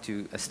trying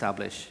to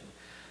establish.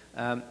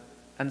 And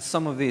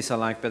some of these I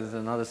like better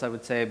than others, I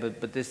would say,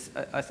 but this,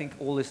 I think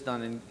all is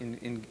done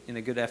in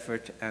a good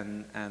effort,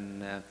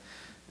 and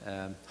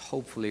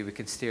hopefully we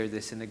can steer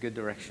this in a good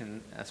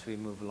direction as we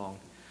move along.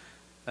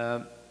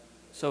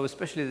 So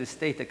especially this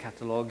data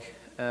catalog,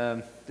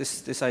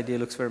 this idea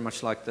looks very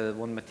much like the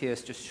one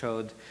Matthias just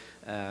showed,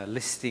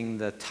 listing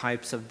the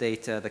types of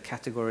data, the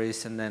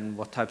categories, and then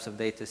what types of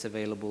data is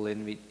available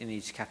in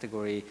each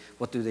category,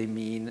 what do they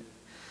mean.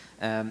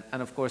 And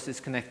of course it's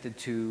connected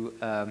to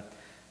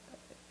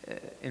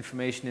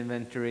information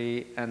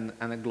inventory and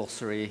a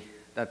glossary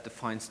that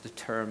defines the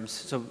terms.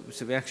 So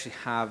we actually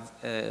have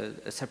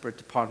a separate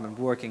department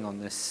working on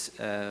this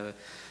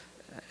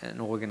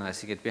and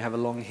organizing it. We have a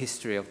long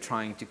history of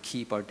trying to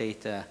keep our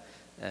data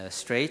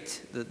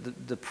straight.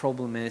 The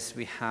problem is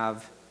we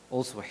have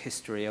also a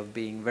history of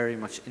being very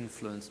much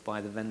influenced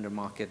by the vendor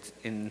market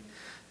in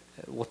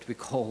what we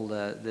call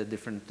the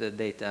different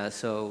data.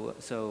 So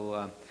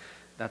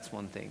that's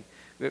one thing.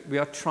 We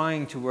are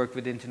trying to work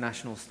with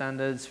international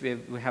standards.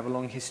 We have a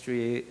long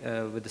history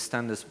with the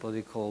standards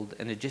body called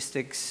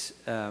Energistics,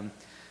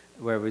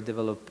 where we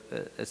develop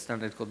a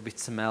standard called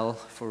BitsML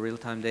for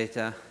real-time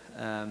data.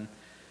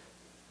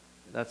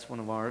 That's one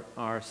of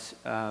ours.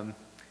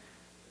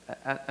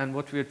 And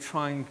what we're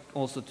trying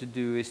also to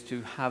do is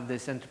to have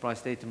this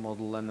enterprise data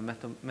model and the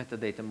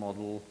metadata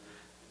model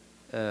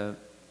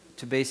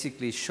to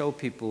basically show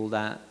people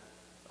that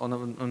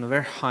on a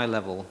very high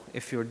level,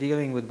 if you're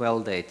dealing with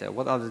well data,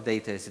 what other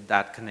data is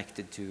that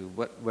connected to?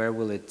 Where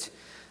will it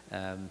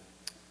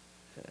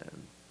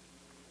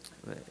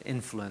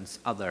influence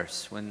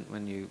others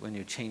when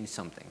you change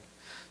something?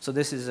 So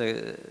this is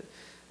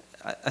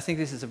I think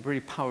this is a very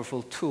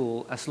powerful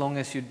tool, as long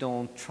as you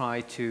don't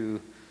try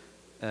to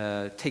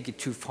take it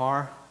too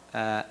far.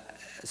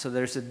 So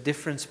there's a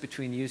difference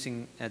between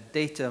using a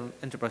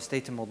enterprise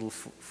data model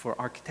for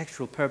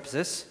architectural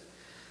purposes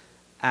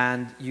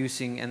and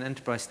using an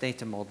enterprise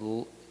data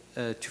model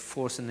to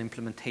force an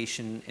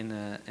implementation in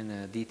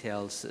a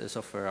detailed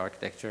software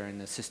architecture in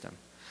a system.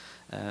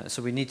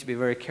 So we need to be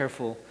very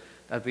careful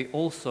that we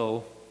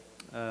also,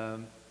 so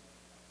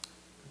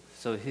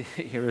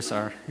here's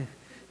our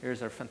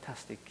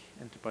fantastic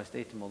enterprise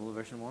data model,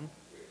 version 1.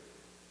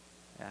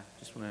 Yeah,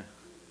 just want to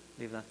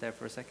leave that there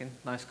for a second.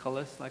 Nice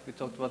colors, like we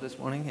talked about this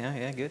morning.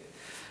 Yeah, good.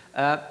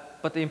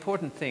 But the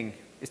important thing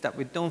is that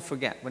we don't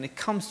forget, when it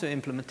comes to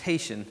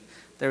implementation,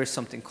 there is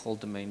something called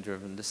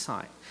domain-driven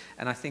design.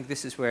 And I think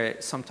this is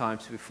where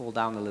sometimes we fall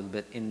down a little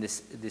bit in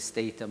this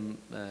data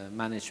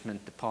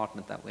management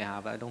department that we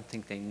have. I don't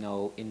think they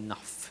know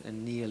enough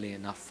and nearly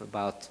enough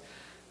about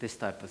this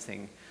type of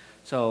thing.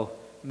 So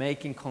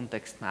making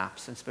context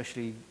maps, and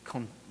especially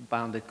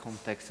bounded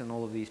context, and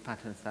all of these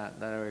patterns that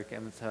Eric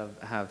Evans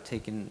have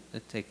taken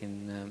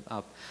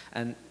up.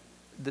 And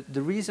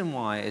the reason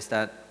why is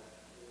that,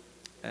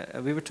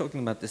 we were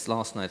talking about this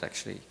last night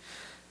actually.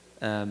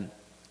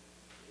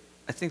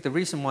 I think the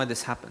reason why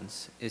this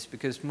happens is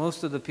because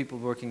most of the people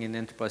working in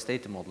enterprise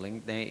data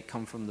modeling, they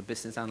come from the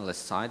business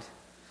analyst side.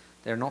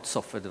 They're not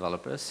software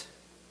developers.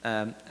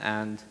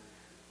 And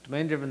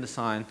domain-driven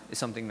design is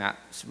something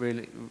that's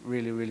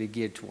really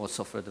geared towards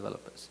software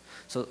developers.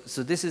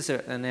 So this is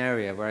an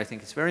area where I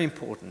think it's very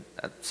important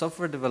that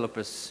software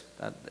developers,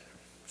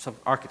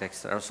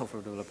 architects that are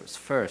software developers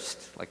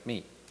first, like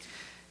me,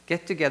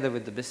 get together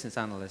with the business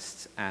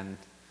analysts and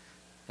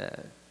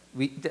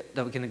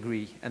that we can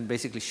agree and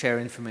basically share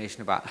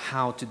information about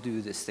how to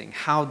do this thing.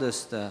 How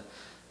does the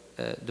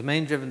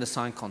domain-driven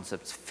design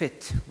concepts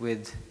fit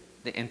with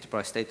the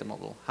enterprise data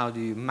model? How do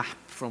you map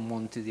from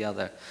one to the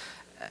other?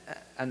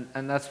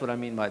 And that's what I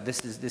mean by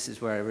this is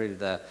where really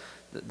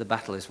the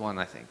battle is won,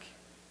 I think.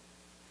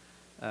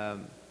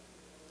 And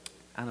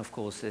of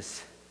course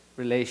this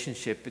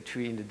relationship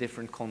between the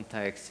different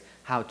contexts,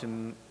 how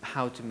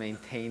to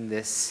maintain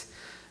this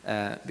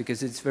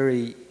Because it's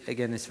very,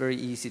 again, it's very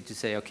easy to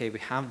say, okay, we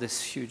have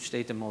this huge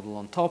data model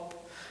on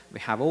top, we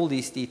have all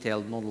these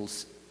detailed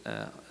models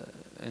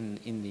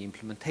in the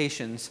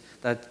implementations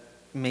that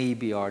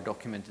maybe are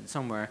documented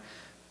somewhere,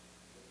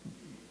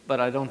 but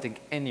I don't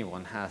think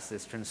anyone has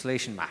this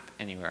translation map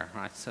anywhere,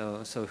 right?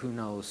 So who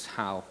knows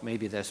how,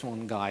 maybe there's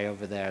one guy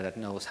over there that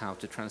knows how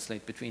to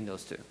translate between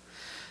those two.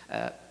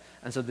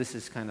 And so this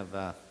is kind of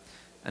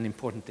an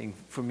important thing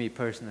for me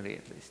personally,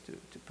 at least,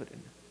 to put in.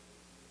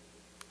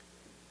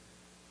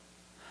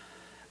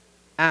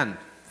 And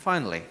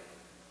finally,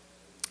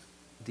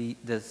 the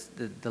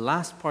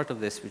last part of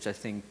this, which I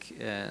think,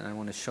 and I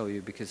want to show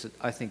you because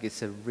I think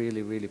it's a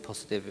really, really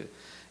positive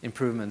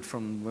improvement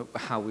from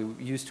how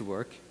we used to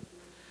work,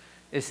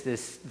 is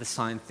this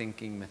design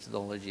thinking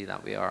methodology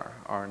that we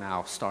are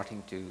now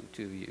starting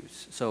to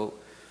use. So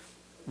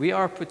we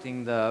are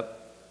putting the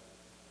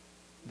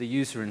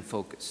user in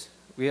focus.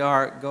 We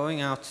are going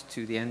out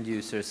to the end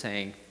user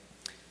saying,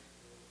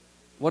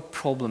 what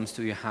problems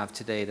do you have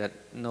today that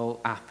no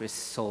app is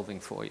solving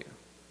for you?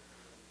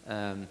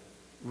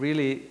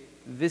 Really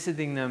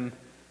visiting them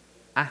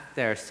at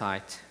their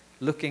site,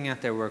 looking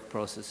at their work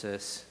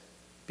processes,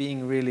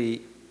 being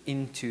really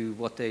into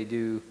what they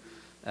do,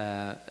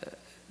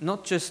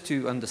 not just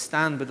to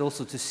understand, but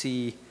also to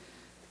see,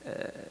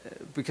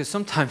 because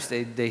sometimes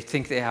they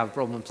think they have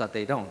problems that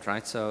they don't,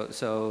 right?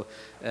 So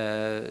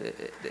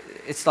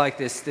it's like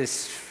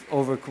this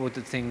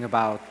overquoted thing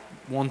about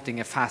wanting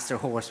a faster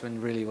horse when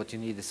really what you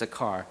need is a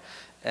car.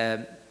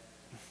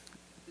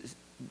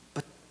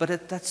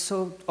 But that's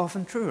so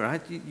often true,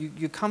 right?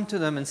 You come to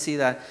them and see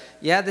that,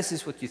 yeah, this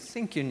is what you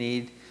think you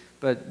need,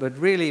 but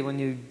really when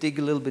you dig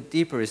a little bit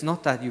deeper, it's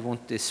not that you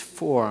want this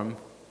form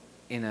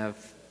in an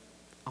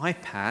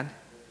iPad.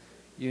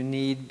 You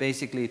need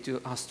basically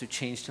us to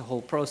change the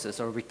whole process,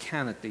 or we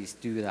can at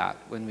least do that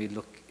when we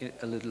look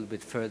a little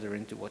bit further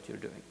into what you're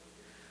doing.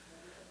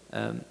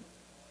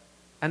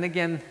 And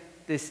again,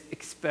 this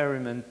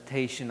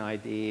experimentation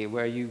idea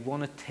where you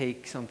want to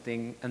take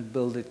something and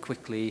build it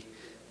quickly,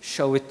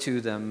 show it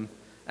to them,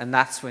 and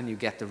that's when you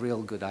get the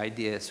real good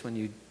ideas, when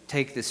you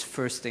take this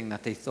first thing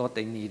that they thought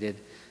they needed,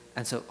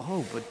 and so,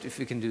 oh, but if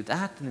we can do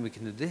that, and then we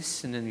can do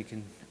this, and then we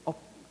can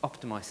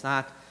optimize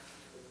that.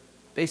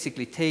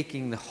 Basically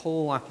taking the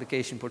whole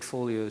application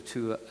portfolio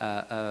to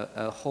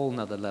a whole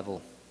nother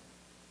level.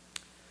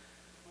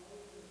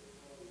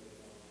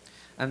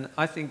 And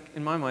I think,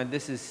 in my mind,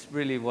 this is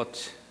really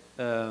what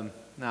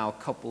now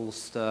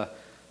couples the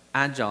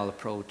agile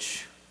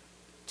approach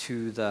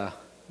to the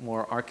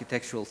more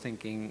architectural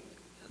thinking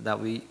that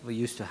we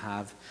used to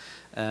have.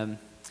 And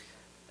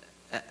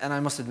I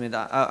must admit,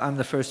 I'm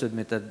the first to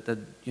admit that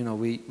you know,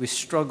 we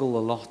struggle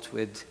a lot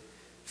with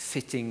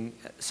fitting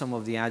some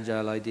of the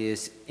agile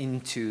ideas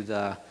into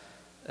the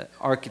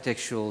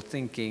architectural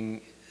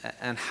thinking,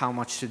 and how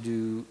much to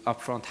do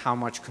upfront, how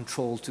much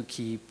control to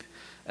keep.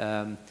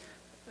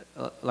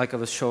 Like I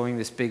was showing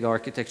this big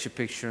architecture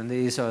picture, and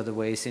these are the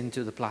ways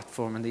into the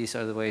platform, and these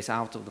are the ways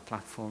out of the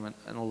platform,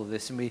 and all of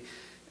this. And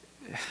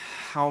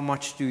how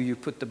much do you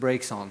put the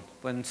brakes on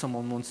when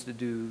someone wants to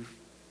do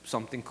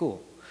something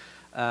cool?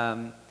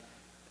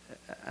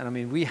 And I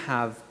mean, we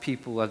have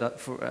people at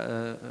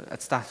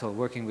Statoil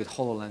working with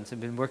HoloLens,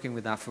 and been working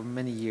with that for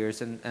many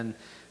years, and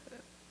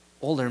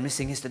all they're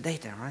missing is the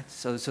data, right?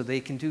 So they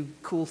can do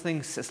cool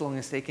things as long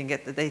as they can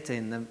get the data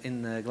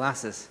in the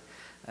glasses.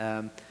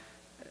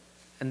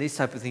 And this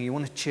type of thing, you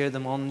want to cheer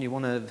them on, you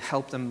want to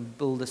help them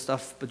build the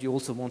stuff, but you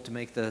also want to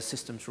make the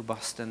systems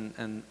robust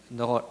and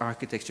the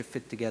architecture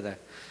fit together.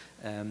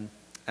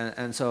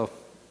 And so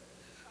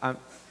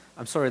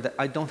I'm sorry that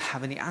I don't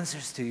have any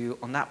answers to you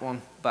on that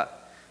one, but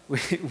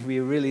we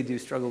really do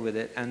struggle with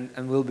it,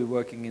 and we'll be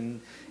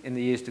working in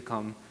the years to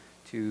come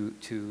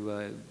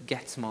to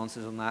get some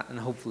answers on that, and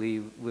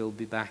hopefully we'll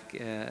be back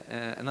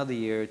another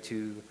year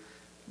to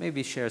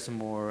maybe share some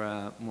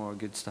more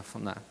good stuff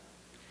on that.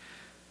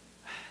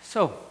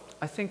 So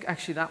I think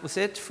actually that was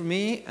it for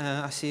me.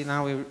 I see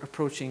now we're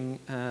approaching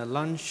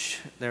lunch.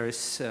 There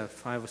is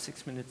 5 or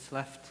 6 minutes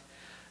left,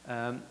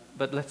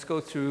 but let's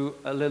go through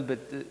a little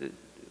bit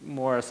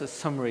more as a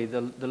summary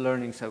the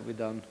learnings that we've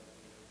done.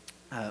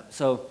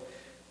 So,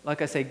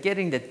 like I say,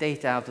 getting the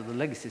data out of the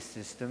legacy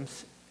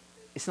systems,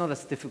 it's not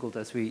as difficult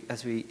as we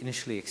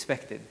initially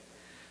expected.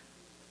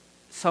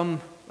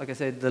 Some, like I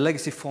said, the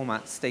legacy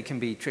formats, they can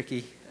be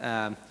tricky.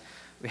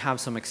 We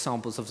have some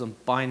examples of some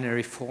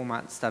binary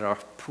formats that are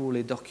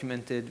poorly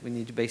documented. We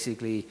need to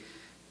basically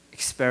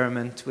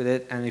experiment with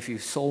it, and if you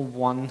solve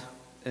one,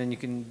 then you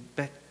can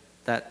bet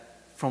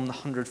that from the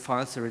 100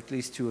 files, there are at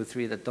least 2 or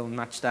 3 that don't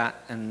match that,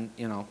 and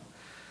you know,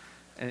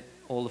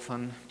 all the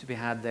fun to be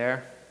had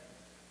there.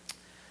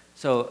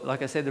 So,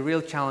 like I said, the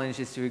real challenge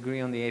is to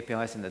agree on the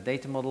APIs and the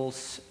data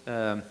models,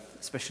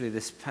 especially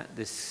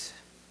this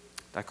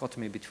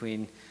dichotomy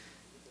between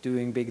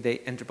doing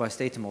big enterprise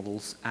data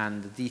models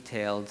and the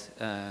detailed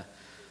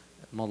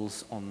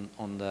models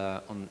in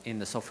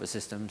the software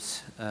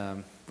systems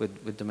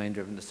with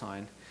domain-driven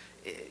design.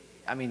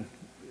 I mean,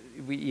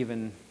 we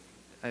even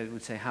I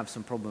would say, have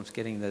some problems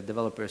getting the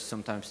developers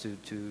sometimes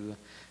to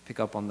pick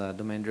up on the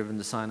domain-driven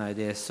design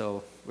ideas,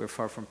 so we're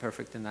far from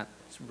perfect in that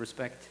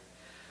respect.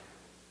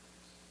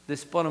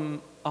 This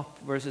bottom-up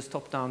versus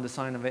top-down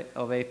design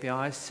of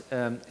APIs,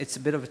 it's a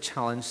bit of a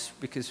challenge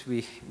because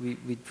we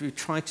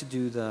try to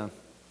do the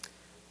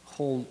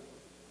whole,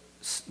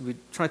 we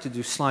try to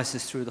do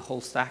slices through the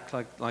whole stack,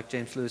 like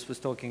James Lewis was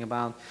talking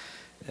about.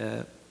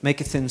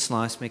 Make a thin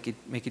slice, make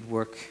it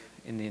work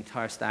in the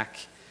entire stack,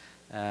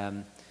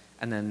 and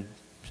then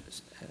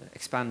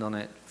expand on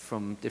it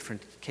from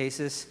different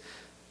cases.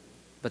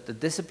 But the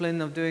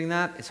discipline of doing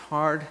that is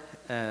hard.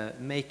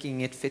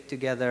 Making it fit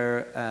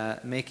together,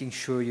 making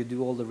sure you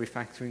do all the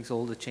refactorings,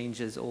 all the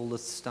changes, all the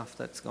stuff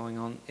that's going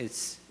on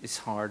is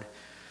hard.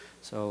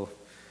 So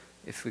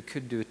if we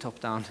could do it top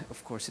down,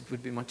 of course it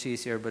would be much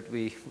easier, but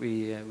we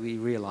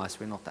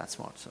realize we're not that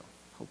smart, so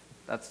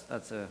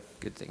that's a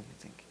good thing,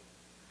 I think.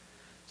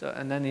 So,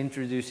 and then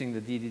introducing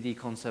the DDD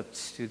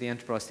concepts to the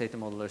enterprise data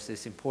modelers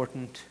is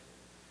important,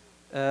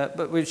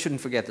 but we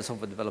shouldn't forget the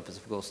software developers,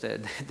 of course,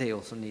 they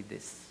also need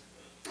this.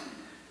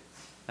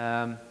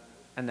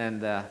 And then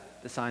the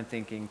design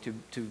thinking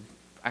to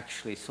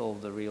actually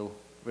solve the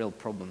real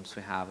problems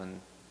we have and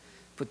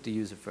put the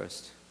user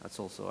first. That's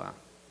also a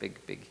big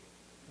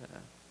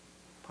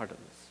part of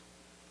this.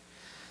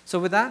 So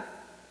with that,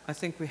 I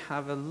think we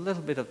have a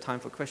little bit of time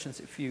for questions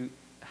if you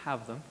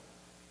have them.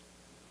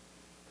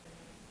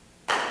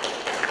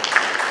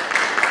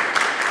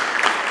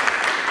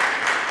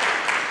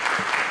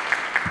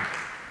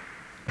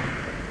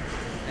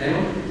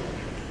 Anyone?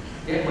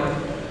 Yeah, Mike.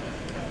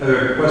 I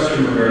have a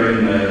question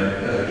regarding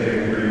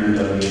getting agreement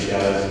on the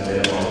APIs and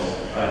data models.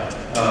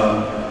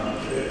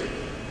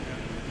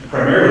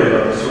 Primarily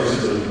about the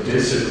sources of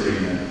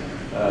disagreement.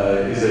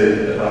 Is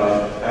it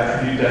about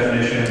attribute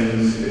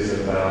definitions? Is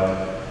it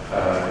about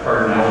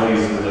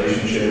cardinalities of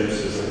relationships?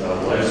 Is it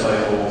about life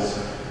cycles?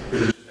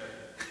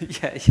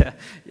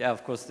 Yeah.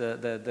 Of course,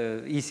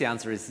 the easy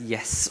answer is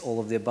yes,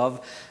 all of the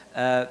above.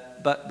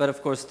 But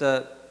of course,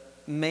 the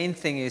main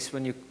thing is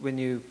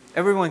when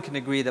everyone can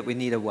agree that we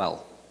need a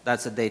well.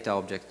 That's a data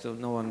object, so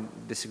no one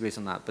disagrees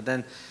on that. But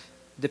then,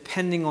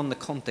 depending on the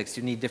context,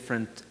 you need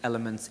different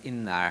elements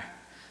in there.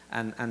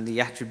 And the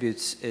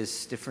attributes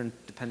is different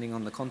depending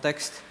on the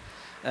context.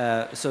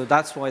 So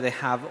that's why they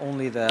have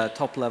only the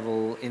top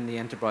level in the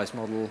enterprise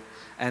model,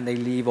 and they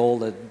leave all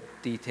the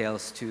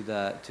details to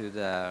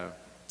the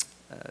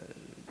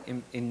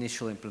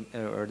initial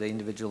or the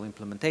individual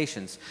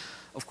implementations.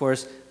 Of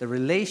course, the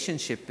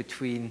relationship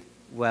between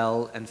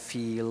well and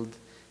field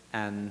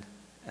and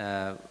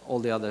all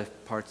the other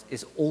parts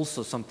is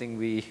also something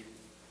we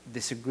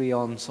disagree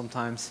on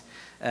sometimes.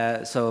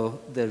 So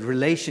the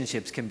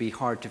relationships can be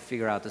hard to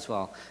figure out as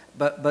well.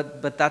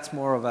 But that's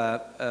more of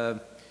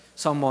a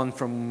someone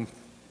from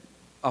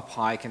up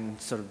high can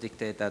sort of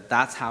dictate that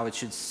that's how it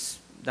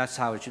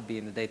should be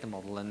in the data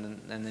model, and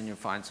then you're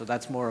fine. So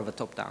that's more of a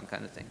top-down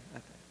kind of thing, I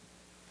think.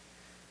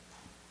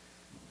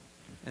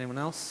 Anyone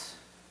else?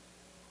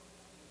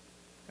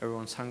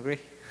 Everyone's hungry?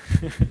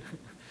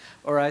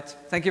 All right.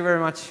 Thank you very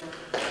much.